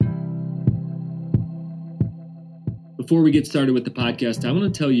Before we get started with the podcast, I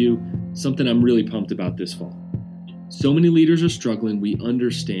want to tell you something I'm really pumped about this fall. So many leaders are struggling. We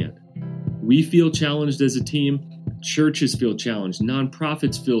understand. We feel challenged as a team. Churches feel challenged.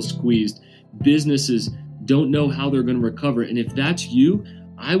 Nonprofits feel squeezed. Businesses don't know how they're going to recover. And if that's you,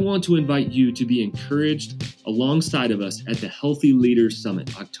 I want to invite you to be encouraged alongside of us at the Healthy Leaders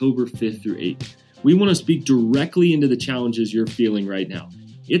Summit, October 5th through 8th. We want to speak directly into the challenges you're feeling right now.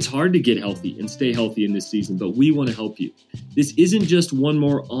 It's hard to get healthy and stay healthy in this season, but we want to help you. This isn't just one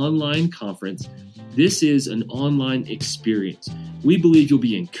more online conference. This is an online experience. We believe you'll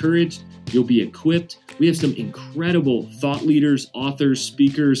be encouraged, you'll be equipped. We have some incredible thought leaders, authors,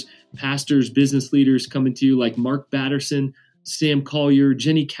 speakers, pastors, business leaders coming to you like Mark Batterson, Sam Collier,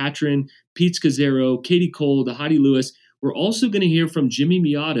 Jenny Catron, Pete Scazzaro, Katie Cole, Dahadi Lewis. We're also going to hear from Jimmy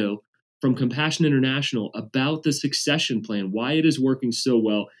Miato from Compassion International about the succession plan, why it is working so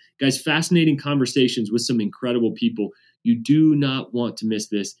well. Guys, fascinating conversations with some incredible people. You do not want to miss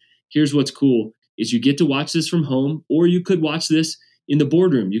this. Here's what's cool is you get to watch this from home, or you could watch this in the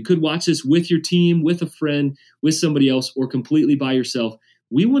boardroom. You could watch this with your team, with a friend, with somebody else, or completely by yourself.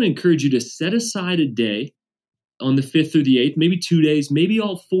 We want to encourage you to set aside a day on the 5th through the 8th, maybe 2 days, maybe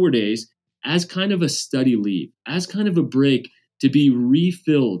all 4 days, as kind of a study leave, as kind of a break to be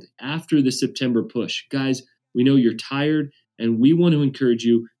refilled after the September push. Guys, we know you're tired, and we want to encourage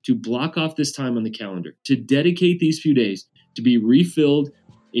you to block off this time on the calendar, to dedicate these few days to be refilled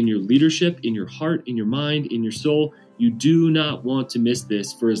in your leadership, in your heart, in your mind, in your soul. You do not want to miss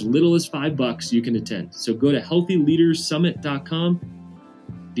this. For as little as $5, you can attend. So go to healthyleaderssummit.com.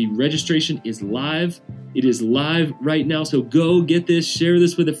 The registration is live. It is live right now. So go get this, share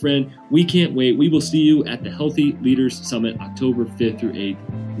this with a friend. We can't wait. We will see you at the Healthy Leaders Summit, October 5th through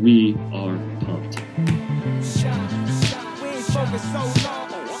 8th. We are pumped.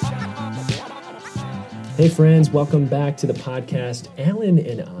 Hey friends, welcome back to the podcast. Alan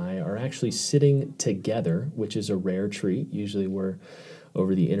and I are actually sitting together, which is a rare treat. Usually we're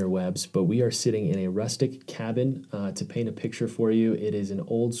over the interwebs, but we are sitting in a rustic cabin to paint a picture for you. It is an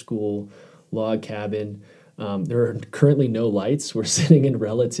old school log cabin. There are currently no lights. We're sitting in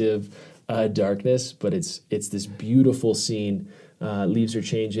relative darkness, but it's this beautiful scene. Leaves are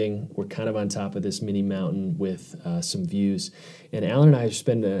changing. We're kind of on top of this mini mountain with some views. And Alan and I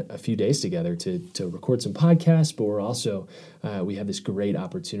spend a few days together to record some podcasts, but we're also, we have this great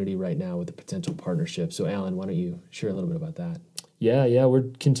opportunity right now with a potential partnership. So Alan, why don't you share a little bit about that? Yeah, we're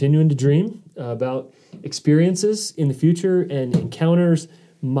continuing to dream about experiences in the future and encounters.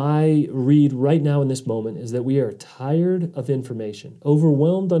 My read right now in this moment is that we are tired of information,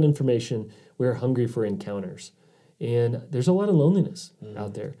 overwhelmed on information. We're hungry for encounters. And there's a lot of loneliness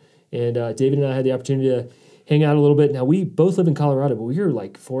out there. And David and I had the opportunity to hang out a little bit. Now, we both live in Colorado, but we are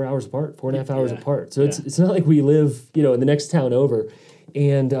like 4 hours apart, 4.5 hours apart. So it's not like we live, in the next town over.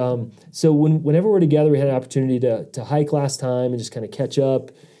 And so whenever we're together, we had an opportunity to hike last time and just kind of catch up.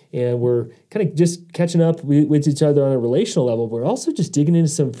 And we're kind of just catching up with each other on a relational level. But we're also just digging into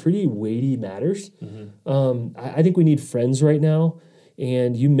some pretty weighty matters. Mm-hmm. I think we need friends right now.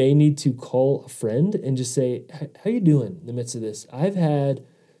 And you may need to call a friend and just say, how you doing in the midst of this? I've had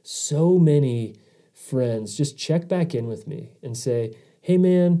so many friends just check back in with me and say, hey,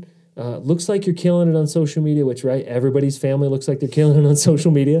 man, looks like you're killing it on social media, which, right, everybody's family looks like they're killing it on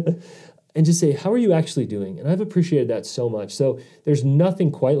social media. And just say, how are you actually doing? And I've appreciated that so much. So there's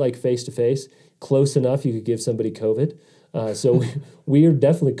nothing quite like face-to-face, close enough you could give somebody COVID. So we are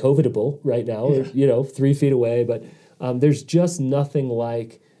definitely COVIDable right now, 3 feet away. But there's just nothing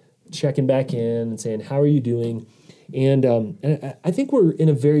like checking back in and saying, how are you doing? And I think we're in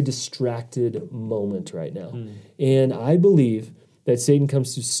a very distracted moment right now. And I believe that Satan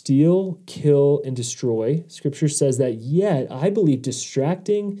comes to steal, kill, and destroy. Scripture says that, yet I believe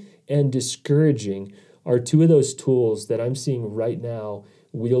distracting and discouraging are two of those tools that I'm seeing right now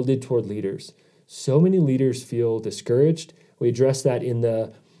wielded toward leaders. So many leaders feel discouraged. We addressed that in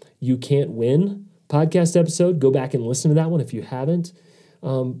the You Can't Win podcast episode. Go back and listen to that one if you haven't.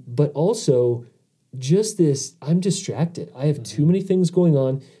 But also just this, I'm distracted. I have too many things going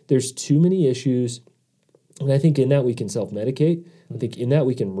on. There's too many issues. And I think in that we can self-medicate. I think in that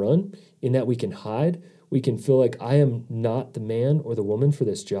we can run. In that we can hide. We can feel like I am not the man or the woman for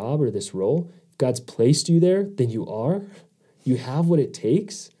this job or this role. If God's placed you there, then you are. You have what it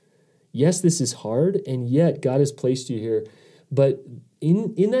takes. Yes, this is hard, and yet God has placed you here. But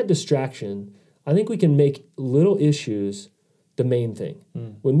in that distraction, I think we can make little issues the main thing.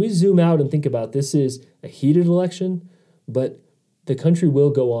 When we zoom out and think about this is a heated election, but the country will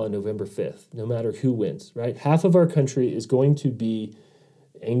go on November 5th, no matter who wins, right? Half of our country is going to be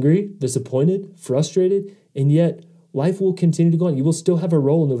angry, disappointed, frustrated, and yet Life will continue to go on. You will still have a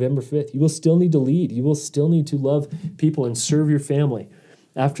role November 5th. You will still need to lead. You will still need to love people and serve your family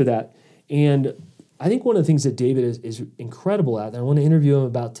after that. And I think one of the things that David is incredible at, and I want to interview him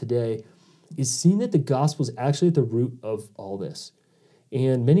about today, is seeing that the gospel is actually at the root of all this.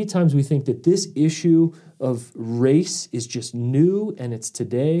 And many times we think that this issue of race is just new and it's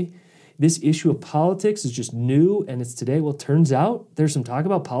today. This issue of politics is just new and it's today. Well, it turns out there's some talk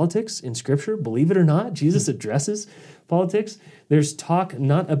about politics in Scripture. Believe it or not, Jesus addresses politics. There's talk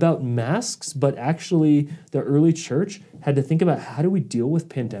not about masks, but actually the early church had to think about, how do we deal with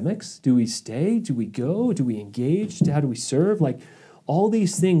pandemics? Do we stay? Do we go? Do we engage? How do we serve? Like all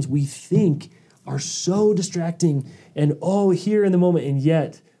these things we think are so distracting and here in the moment, and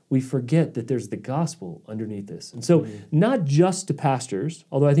yet we forget that there's the gospel underneath this. And so not just to pastors,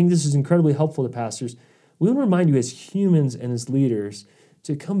 although I think this is incredibly helpful to pastors, we want to remind you as humans and as leaders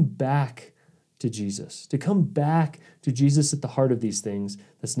to come back to Jesus, at the heart of these things.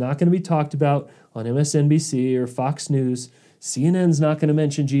 That's not going to be talked about on MSNBC or Fox News. CNN's not going to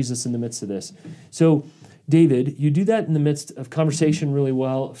mention Jesus in the midst of this. So David, you do that in the midst of conversation really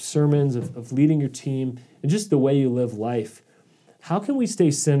well, of sermons, of leading your team, and just the way you live life. How can we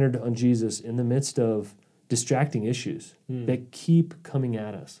stay centered on Jesus in the midst of distracting issues that keep coming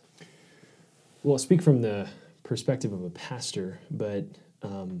at us? Well, I'll speak from the perspective of a pastor, but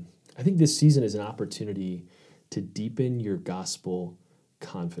I think this season is an opportunity to deepen your gospel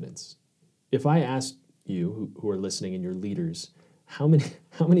confidence. If I asked you who are listening and your leaders, how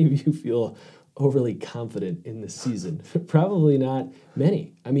many of you feel overly confident in this season? Probably not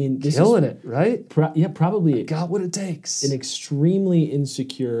many. I mean, this killing it, right? Probably. I got what it takes. An extremely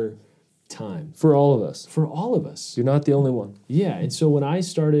insecure time For all of us. for all of us. You're not the only one. Yeah, and so when I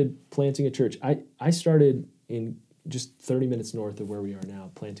started planting a church, I started in just 30 minutes north of where we are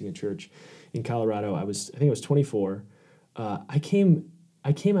now, planting a church in Colorado. I think I was 24. I came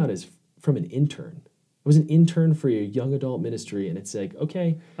out as from an intern. I was an intern for a young adult ministry, and it's like,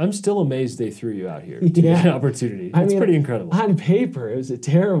 okay. I'm still amazed they threw you out here to get an opportunity. It's pretty incredible. On paper, it was a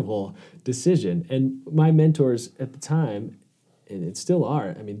terrible decision. And my mentors at the time, and it still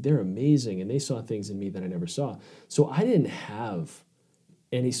are, I mean, they're amazing, and they saw things in me that I never saw. So I didn't have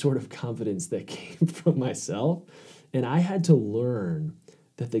any sort of confidence that came from myself, and I had to learn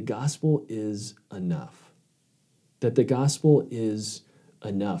that the gospel is enough. That the gospel is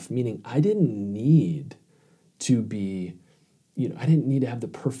enough, meaning I didn't need to be, I didn't need to have the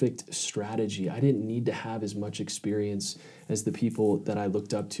perfect strategy. I didn't need to have as much experience as the people that I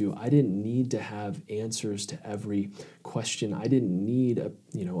looked up to. I didn't need to have answers to every question. I didn't need a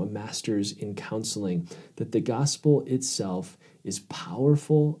master's in counseling. That the gospel itself is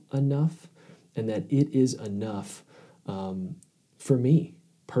powerful enough, and that it is enough for me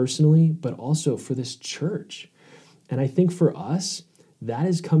personally, but also for this church. And I think for us, that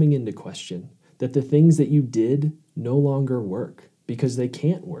is coming into question, that the things that you did no longer work because they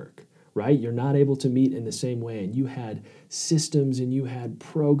can't work, right? You're not able to meet in the same way, and you had systems and you had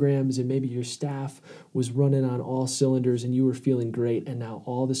programs, and maybe your staff was running on all cylinders and you were feeling great, and now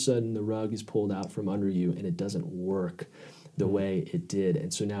all of a sudden the rug is pulled out from under you and it doesn't work the way it did.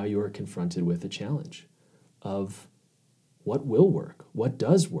 And so now you are confronted with a challenge of what will work, what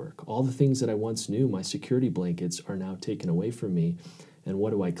does work. All the things that I once knew, my security blankets, are now taken away from me. And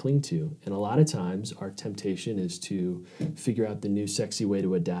what do I cling to? And a lot of times our temptation is to figure out the new sexy way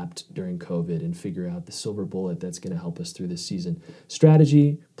to adapt during COVID and figure out the silver bullet that's going to help us through this season.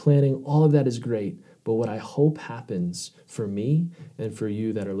 Strategy, planning, all of that is great. But what I hope happens for me and for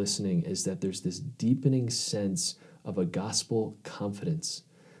you that are listening is that there's this deepening sense of a gospel confidence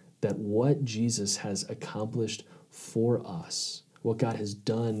that what Jesus has accomplished for us, what God has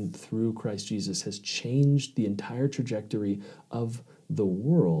done through Christ Jesus, has changed the entire trajectory of the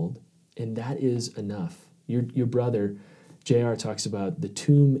world, and that is enough. Your brother, JR, talks about the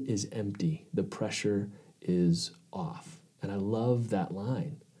tomb is empty, the pressure is off. And I love that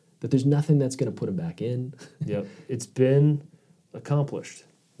line, that there's nothing that's going to put him back in. Yep, it's been accomplished.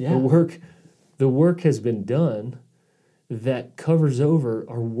 Yeah. The work has been done that covers over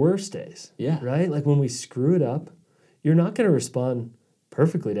our worst days. Yeah. Right? Like when we screw it up, you're not going to respond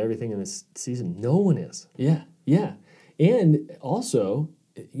perfectly to everything in this season. No one is. Yeah, yeah. And also,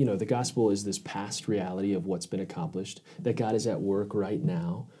 the gospel is this past reality of what's been accomplished, that God is at work right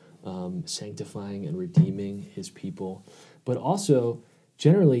now, sanctifying and redeeming his people. But also,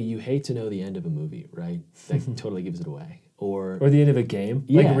 generally, you hate to know the end of a movie, right? That totally gives it away. Or the end of a game,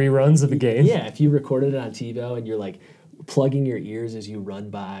 yeah, like reruns of a game. Yeah, if you recorded it on TiVo and you're like plugging your ears as you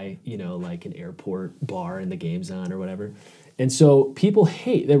run by, like an airport bar and the game's on or whatever. And so people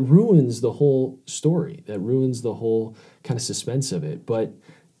hate, that ruins the whole story, that ruins the whole kind of suspense of it. But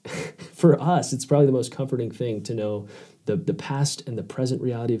for us, it's probably the most comforting thing to know the past and the present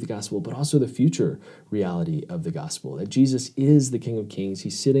reality of the gospel, but also the future reality of the gospel, that Jesus is the King of Kings.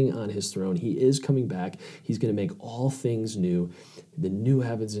 He's sitting on his throne. He is coming back. He's going to make all things new. The new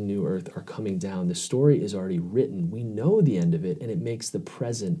heavens and new earth are coming down. The story is already written. We know the end of it, and it makes the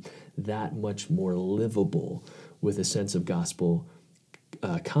present that much more livable with a sense of gospel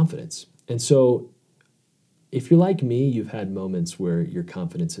confidence. And so if you're like me, you've had moments where your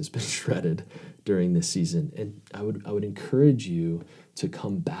confidence has been shredded during this season. And I would encourage you to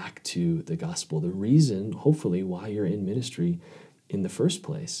come back to the gospel, the reason, hopefully, why you're in ministry in the first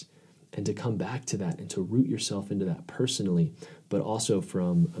place, and to come back to that and to root yourself into that personally, but also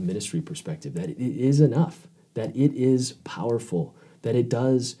from a ministry perspective, that it is enough, that it is powerful, that it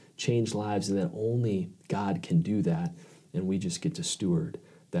does change lives, and that only God can do that. And we just get to steward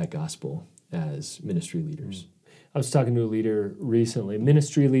that gospel as ministry leaders. I was talking to a leader recently,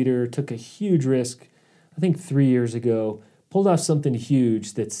 ministry leader, took a huge risk, I think 3 years ago, pulled off something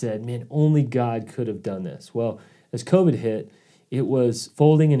huge that said, man, only God could have done this. Well, as COVID hit, it was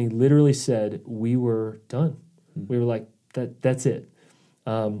folding, and he literally said, we were done. We were like, that's it.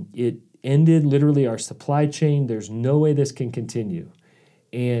 It ended literally our supply chain. There's no way this can continue.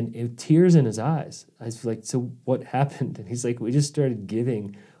 And tears in his eyes. I was like, so what happened? And he's like, we just started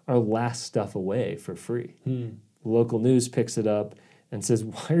giving our last stuff away for free. Local news picks it up and says,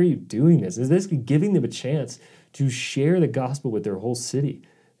 why are you doing this? Is this giving them a chance to share the gospel with their whole city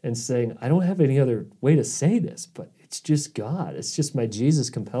and saying, I don't have any other way to say this, but it's just God. It's just my Jesus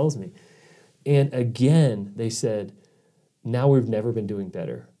compels me. And again, they said, now we've never been doing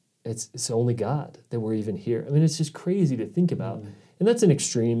better. It's only God that we're even here. I mean, it's just crazy to think about. And that's an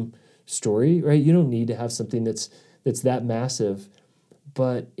extreme story, right? You don't need to have something that's that massive.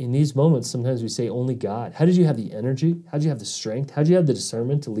 But in these moments, sometimes we say only God. How did you have the energy? How did you have the strength? How did you have the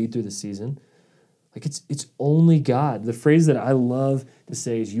discernment to lead through the season? Like it's only God. The phrase that I love to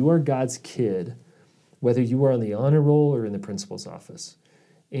say is you are God's kid, whether you are on the honor roll or in the principal's office.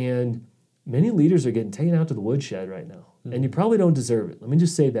 And many leaders are getting taken out to the woodshed right now. And you probably don't deserve it. Let me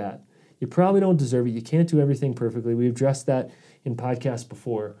just say that. You probably don't deserve it. You can't do everything perfectly. We've addressed that in podcasts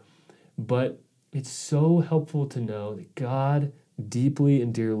before. But it's so helpful to know that God deeply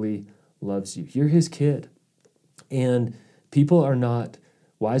and dearly loves you. You're his kid. And people are not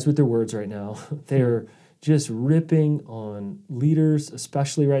wise with their words right now. They're just ripping on leaders,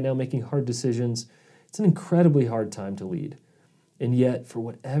 especially right now, making hard decisions. It's an incredibly hard time to lead. And yet, for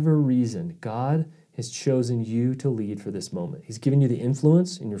whatever reason, God has chosen you to lead for this moment. He's given you the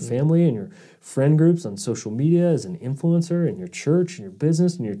influence in your family and your friend groups, on social media, as an influencer, in your church, in your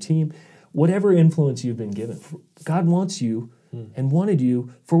business, in your team. Whatever influence you've been given, God wants you and wanted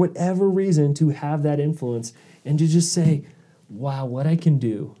you, for whatever reason, to have that influence and to just say, wow, what I can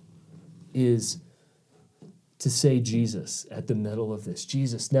do is to say Jesus at the middle of this.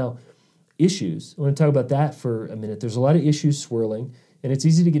 Jesus. Now, issues. I want to talk about that for a minute. There's a lot of issues swirling, and it's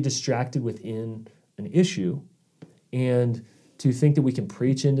easy to get distracted within an issue and to think that we can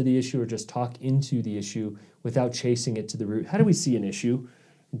preach into the issue or just talk into the issue without chasing it to the root. How do we see an issue,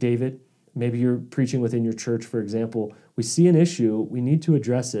 David? Maybe you're preaching within your church, for example. We see an issue, we need to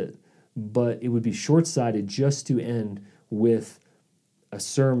address it, but it would be short-sighted just to end with a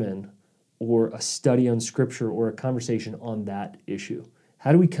sermon or a study on Scripture or a conversation on that issue.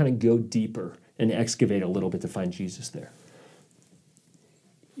 How do we kind of go deeper and excavate a little bit to find Jesus there?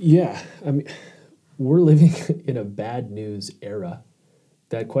 Yeah, I mean, we're living in a bad news era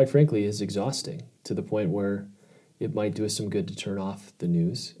that, quite frankly, is exhausting to the point where it might do us some good to turn off the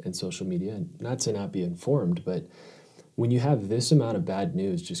news and social media, and not to not be informed, but when you have this amount of bad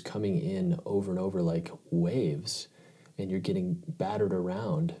news just coming in over and over like waves, and you're getting battered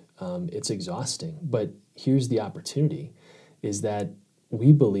around, it's exhausting. But here's the opportunity, is that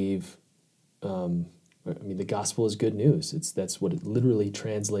we believe, the gospel is good news. That's what it literally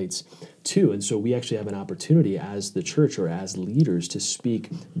translates to. And so we actually have an opportunity as the church or as leaders to speak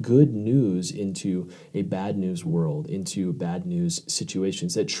good news into a bad news world, into bad news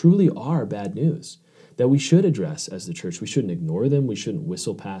situations that truly are bad news, that we should address as the church. We shouldn't ignore them. We shouldn't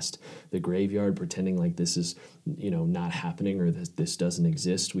whistle past the graveyard pretending like this is, not happening or this doesn't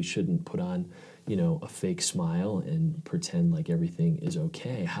exist. We shouldn't put on a fake smile and pretend like everything is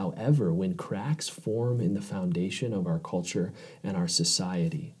okay. However, when cracks form in the foundation of our culture and our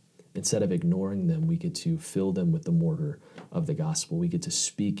society, instead of ignoring them, we get to fill them with the mortar of the gospel. We get to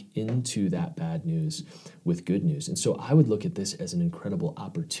speak into that bad news with good news. And so I would look at this as an incredible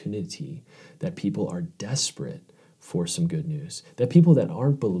opportunity that people are desperate for some good news. That people that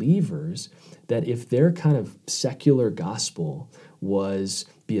aren't believers, that if their kind of secular gospel was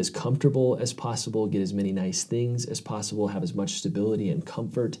be as comfortable as possible, get as many nice things as possible, have as much stability and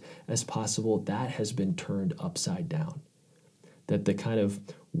comfort as possible, that has been turned upside down. That the kind of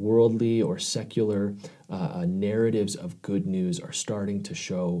worldly or secular narratives of good news are starting to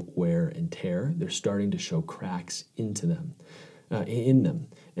show wear and tear. They're starting to show cracks into them, in them.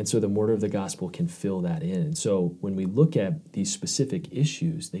 And so the mortar of the gospel can fill that in. And so when we look at these specific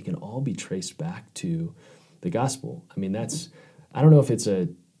issues, they can all be traced back to the gospel. I mean, I don't know if it's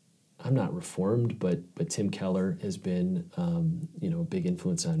I'm not Reformed, but Tim Keller has been, a big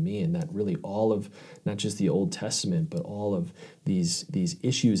influence on me, and that really all of, not just the Old Testament, but all of these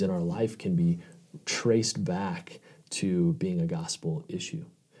issues in our life can be traced back to being a gospel issue.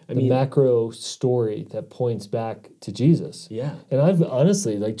 The macro story that points back to Jesus. Yeah. And I've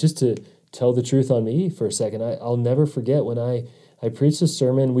honestly, just to tell the truth on me for a second, I'll never forget when I preached a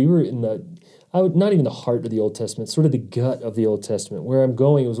sermon. We were in not even the heart of the Old Testament, sort of the gut of the Old Testament. Where I'm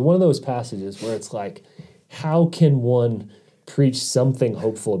going, it was one of those passages where it's like, how can one preach something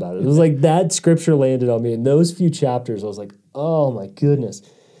hopeful about it? It was like that scripture landed on me. In those few chapters, I was like, oh my goodness.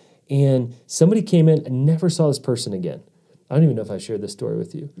 And somebody came in, I never saw this person again. I don't even know if I shared this story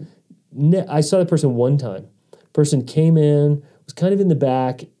with you. I saw that person one time. Person came in, was kind of in the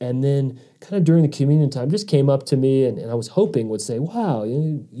back, and then kind of during the communion time just came up to me and I was hoping would say, wow,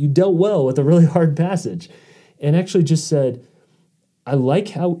 you dealt well with a really hard passage. And actually just said, I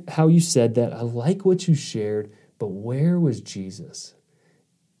like how you said that. I like what you shared, but where was Jesus?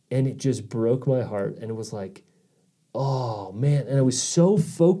 And it just broke my heart. And it was like, oh, man. And I was so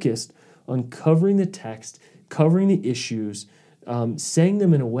focused on covering the text, covering the issues, saying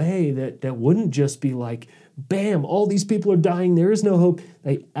them in a way that wouldn't just be like, bam, all these people are dying, there is no hope.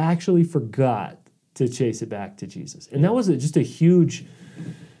 I actually forgot to chase it back to Jesus. And that was just a huge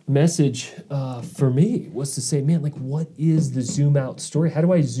message for me, was to say, man, what is the zoom out story? How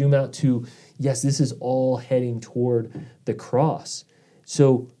do I zoom out to, yes, this is all heading toward the cross?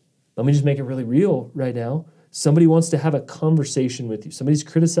 So let me just make it really real right now. Somebody wants to have a conversation with you. Somebody's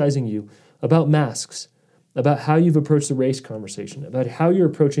criticizing you about masks, about how you've approached the race conversation, about how you're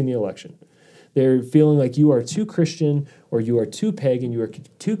approaching the election. They're feeling like you are too Christian or you are too pagan, you are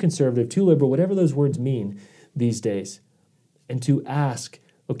too conservative, too liberal, whatever those words mean these days. And to ask,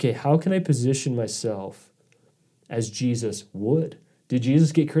 okay, how can I position myself as Jesus would? Did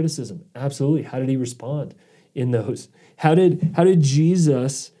Jesus get criticism? Absolutely. How did he respond in those? How did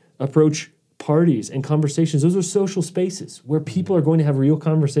Jesus approach parties and conversations? Those are social spaces where people are going to have real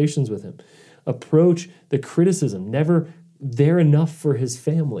conversations with him. Approach the criticism, never there enough for his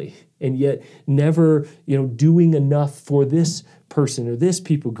family, and yet never, doing enough for this person or this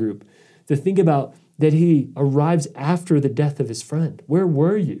people group. To think about that he arrives after the death of his friend. Where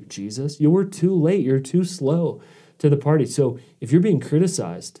were you, Jesus? You were too late. You're too slow to the party. So if you're being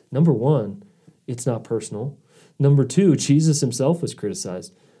criticized, number one, it's not personal. Number two, Jesus himself was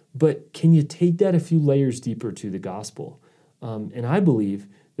criticized. But can you take that a few layers deeper to the gospel? And I believe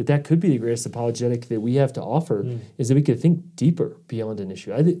that could be the greatest apologetic that we have to offer, is that we could think deeper beyond an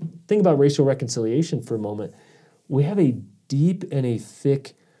issue. I think about racial reconciliation for a moment. We have a deep and a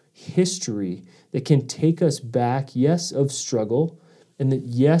thick history that can take us back, yes, of struggle, and that,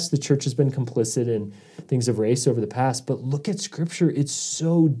 yes, the church has been complicit in things of race over the past, but look at Scripture. It's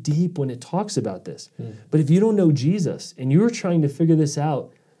so deep when it talks about this. But if you don't know Jesus and you're trying to figure this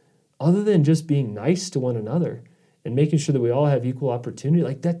out, other than just being nice to one another and making sure that we all have equal opportunity,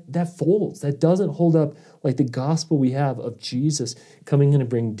 that folds. That doesn't hold up like the gospel we have of Jesus coming in to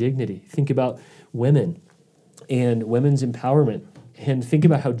bring dignity. Think about women and women's empowerment, and think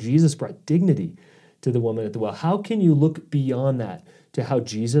about how Jesus brought dignity to the woman at the well. How can you look beyond that to how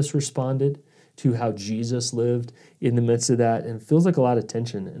Jesus responded, to how Jesus lived in the midst of that? And it feels like a lot of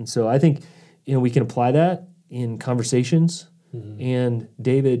tension. And so I think, we can apply that in conversations. And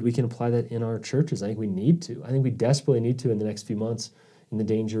David, we can apply that in our churches. I think we need to. I think we desperately need to in the next few months, in the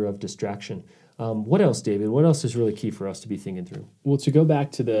danger of distraction. What else, David? What else is really key for us to be thinking through? Well, to go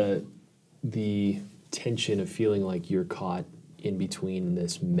back to the tension of feeling like you're caught in between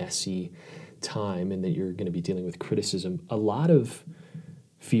this messy time and that you're going to be dealing with criticism, a lot of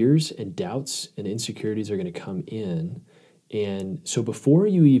fears and doubts and insecurities are going to come in. And so before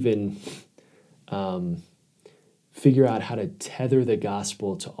you even figure out how to tether the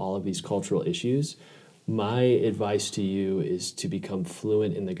gospel to all of these cultural issues, my advice to you is to become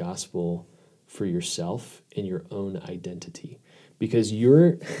fluent in the gospel for yourself and your own identity. Because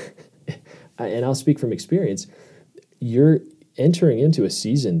you're, and I'll speak from experience, you're entering into a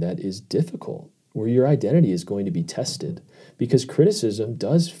season that is difficult. where your identity is going to be tested, because criticism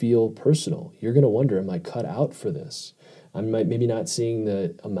does feel personal. You're going to wonder, am I cut out for this? I'm maybe not seeing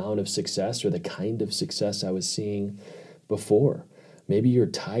the amount of success or the kind of success I was seeing before. Maybe you're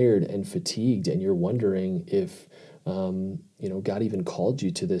tired and fatigued and you're wondering if God even called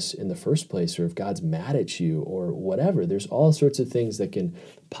you to this in the first place, or if God's mad at you or whatever. There's all sorts of things that can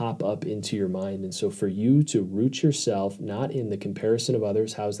pop up into your mind. And so for you to root yourself, not in the comparison of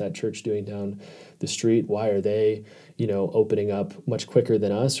others, how's that church doing down the street? Why are they, opening up much quicker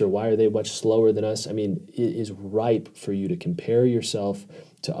than us? Or why are they much slower than us? I mean, it is ripe for you to compare yourself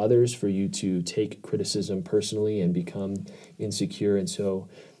to others, for you to take criticism personally and become insecure. And so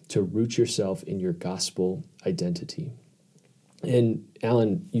to root yourself in your gospel identity. And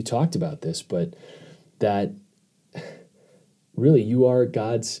Alan, you talked about this, but that really you are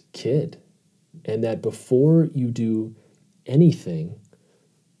God's kid, and that before you do anything,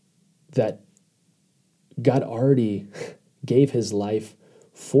 that God already gave his life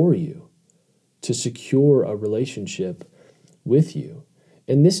for you to secure a relationship with you.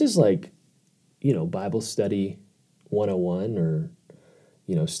 And this is like, Bible study 101 or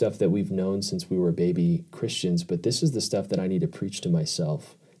stuff that we've known since we were baby Christians, but this is the stuff that I need to preach to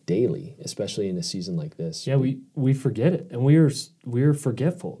myself daily, especially in a season like this. Yeah, we forget it, and we're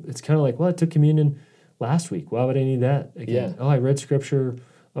forgetful. It's kind of like, well, I took communion last week. Why would I need that again? Yeah. Oh, I read scripture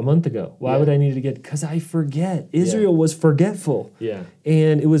a month ago. Why would I need it again? Because I forget. Israel was forgetful. Yeah.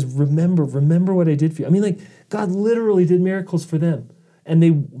 And it was remember what I did for you. I mean, like, God literally did miracles for them, and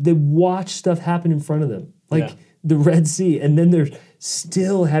they watched stuff happen in front of them, like the Red Sea, and then they're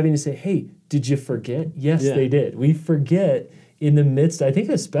still having to say, hey, did you forget? Yes, they did. We forget in the midst, I think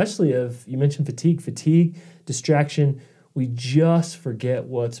especially of, you mentioned fatigue, distraction. We just forget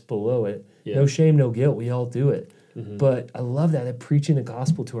what's below it. Yeah. No shame, no guilt. We all do it. Mm-hmm. But I love that preaching the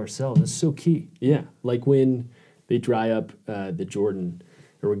gospel to ourselves is so key. Yeah, like when they dry up the Jordan,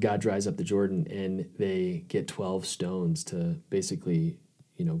 or when God dries up the Jordan, and they get 12 stones to basically,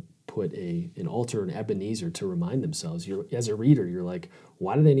 put an altar, an Ebenezer, to remind themselves. As a reader, you're like,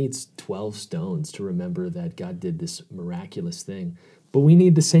 why do they need 12 stones to remember that God did this miraculous thing? But we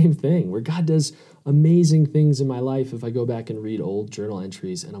need the same thing, where God does amazing things in my life. If I go back and read old journal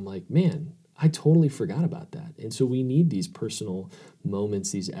entries, and I'm like, man, I totally forgot about that. And so we need these personal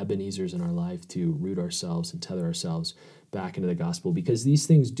moments, these Ebenezers in our life, to root ourselves and tether ourselves back into the gospel, because these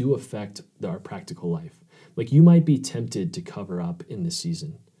things do affect our practical life. Like, you might be tempted to cover up in this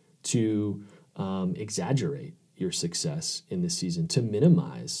season, to exaggerate your success in this season, to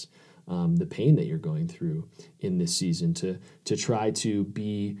minimize the pain that you're going through in this season, to try to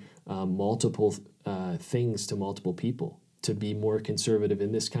be multiple things to multiple people, to be more conservative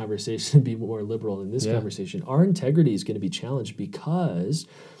in this conversation, be more liberal in this conversation. Our integrity is going to be challenged, because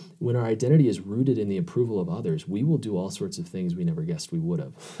when our identity is rooted in the approval of others, we will do all sorts of things we never guessed we would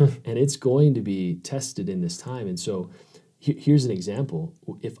have. And it's going to be tested in this time. And so here's an example.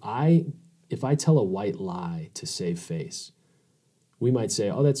 If I tell a white lie to save face, we might say,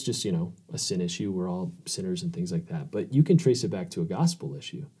 oh, that's just, a sin issue. We're all sinners and things like that. But you can trace it back to a gospel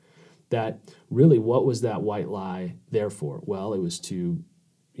issue. That really, what was that white lie there for? Well, it was to,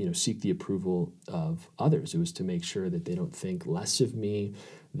 seek the approval of others. It was to make sure that they don't think less of me,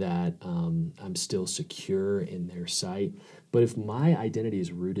 that I'm still secure in their sight. But if my identity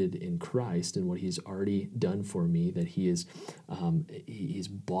is rooted in Christ and what he's already done for me, that he's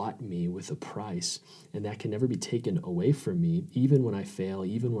bought me with a price, and that can never be taken away from me, even when I fail,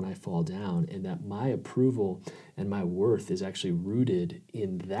 even when I fall down, and that my approval and my worth is actually rooted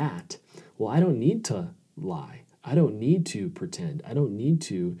in that, well, I don't need to lie. I don't need to pretend. I don't need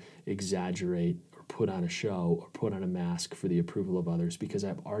to exaggerate or put on a show or put on a mask for the approval of others, because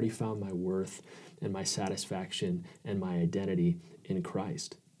I've already found my worth and my satisfaction and my identity in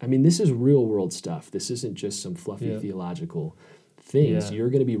Christ. I mean, this is real world stuff. This isn't just some fluffy theological things. Yeah.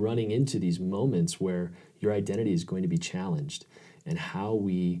 You're going to be running into these moments where your identity is going to be challenged, and how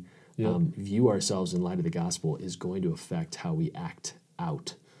we view ourselves in light of the gospel is going to affect how we act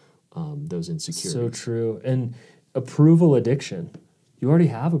out those insecurities. So true. And approval addiction. You already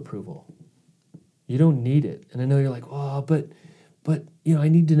have approval. You don't need it. And I know you're like, oh, but I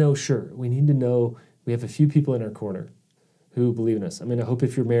need to know. Sure, we need to know. We have a few people in our corner who believe in us. I mean, I hope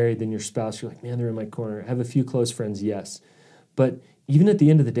if you're married, then your spouse, you're like, man, they're in my corner. I have a few close friends, yes. But even at the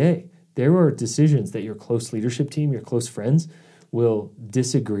end of the day, there are decisions that your close leadership team, your close friends will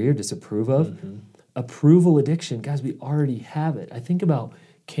disagree or disapprove of. Mm-hmm. Approval addiction, guys, we already have it. I think about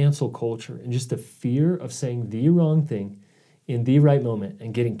cancel culture and just the fear of saying the wrong thing in the right moment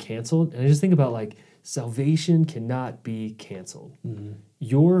and getting canceled. And I just think about, like, salvation cannot be canceled. Mm-hmm.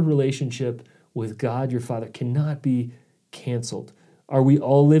 Your relationship with God your Father cannot be canceled. Are we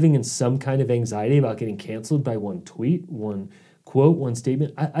all living in some kind of anxiety about getting canceled by one tweet, one quote, one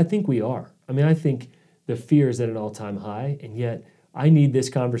statement? I think we are. I mean, I think the fear is at an all-time high, and yet I need this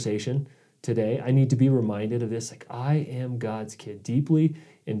conversation today. I need to be reminded of this. Like, I am God's kid, deeply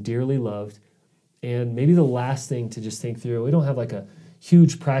and dearly loved. And maybe the last thing to just think through, we don't have like a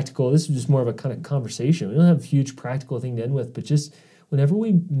huge practical, this is just more of a kind of conversation. We don't have a huge practical thing to end with, but just whenever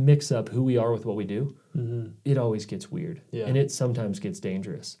we mix up who we are with what we do, it always gets weird. Yeah. And it sometimes gets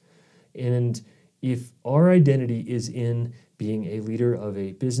dangerous. And if our identity is in being a leader of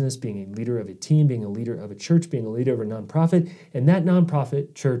a business, being a leader of a team, being a leader of a church, being a leader of a nonprofit, and that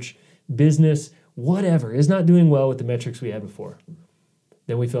nonprofit, church, business, whatever, is not doing well with the metrics we had before,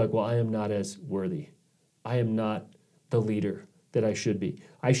 then we feel like, well, I am not as worthy. I am not the leader that I should be.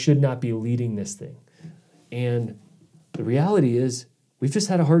 I should not be leading this thing. And the reality is, we've just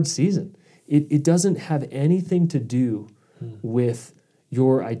had a hard season. It doesn't have anything to do with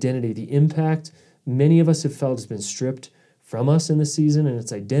your identity. The impact many of us have felt has been stripped from us in this season, and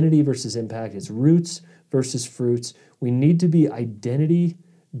it's identity versus impact. It's roots versus fruits. We need to be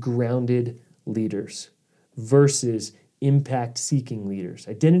identity-grounded leaders versus impact-seeking leaders.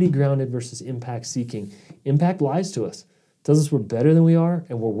 Identity-grounded versus impact-seeking. Impact lies to us. It tells us we're better than we are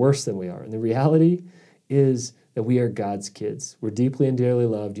and we're worse than we are. And the reality is that we are God's kids. We're deeply and dearly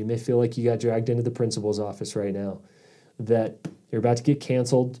loved. You may feel like you got dragged into the principal's office right now, that you're about to get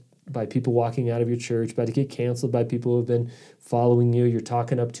canceled by people walking out of your church, about to get canceled by people who have been following you. You're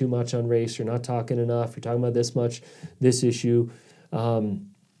talking up too much on race. You're not talking enough. You're talking about this much, this issue.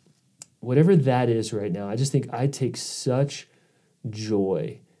 Whatever that is right now, I just think I take such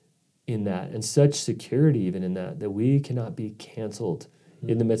joy in that and such security even in that we cannot be canceled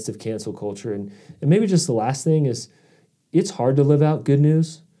in the midst of cancel culture. And maybe just the last thing is, it's hard to live out good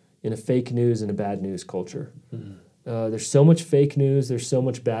news in a fake news and a bad news culture. There's so much fake news, there's so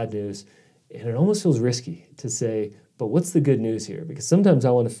much bad news, and it almost feels risky to say, but what's the good news here? Because sometimes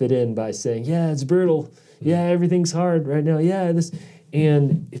I want to fit in by saying, yeah, it's brutal. Yeah, everything's hard right now. Yeah, this,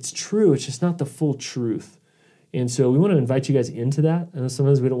 and it's true. It's just not the full truth. And so we want to invite you guys into that. I know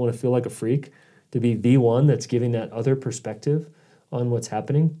sometimes we don't want to feel like a freak to be the one that's giving that other perspective on what's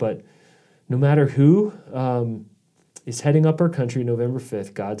happening. But no matter who is heading up our country November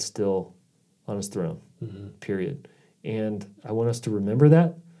 5th, God's still on his throne, period. And I want us to remember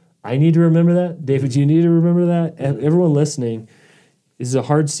that. I need to remember that. David, you need to remember that. Everyone listening, this is a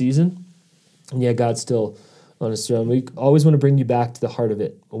hard season. And yeah, God's still on his throne. We always want to bring you back to the heart of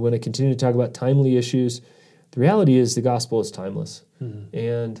it. We want to continue to talk about timely issues. The reality is the gospel is timeless.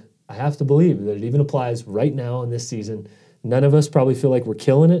 And I have to believe that it even applies right now in this season. None of us probably feel like we're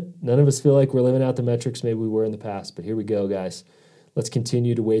killing it. None of us feel like we're living out the metrics maybe we were in the past. But here we go, guys. Let's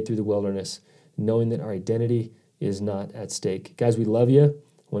continue to wade through the wilderness, knowing that our identity is not at stake. Guys, we love you.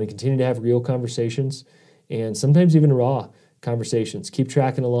 I want to continue to have real conversations and sometimes even raw conversations. Keep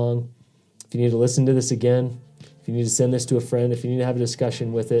tracking along. If you need to listen to this again, if you need to send this to a friend, if you need to have a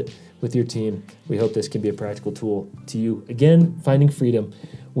discussion with it, with your team, we hope this can be a practical tool to you. Again, finding freedom.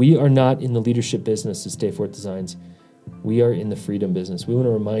 We are not in the leadership business at Stay Forth Designs. We are in the freedom business. We want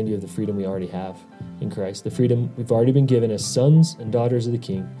to remind you of the freedom we already have in Christ, the freedom we've already been given as sons and daughters of the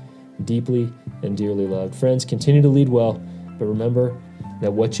King, deeply and dearly loved. Friends, continue to lead well, but remember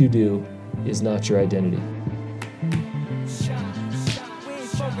that what you do is not your identity. We ain't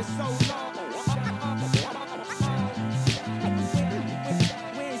focused so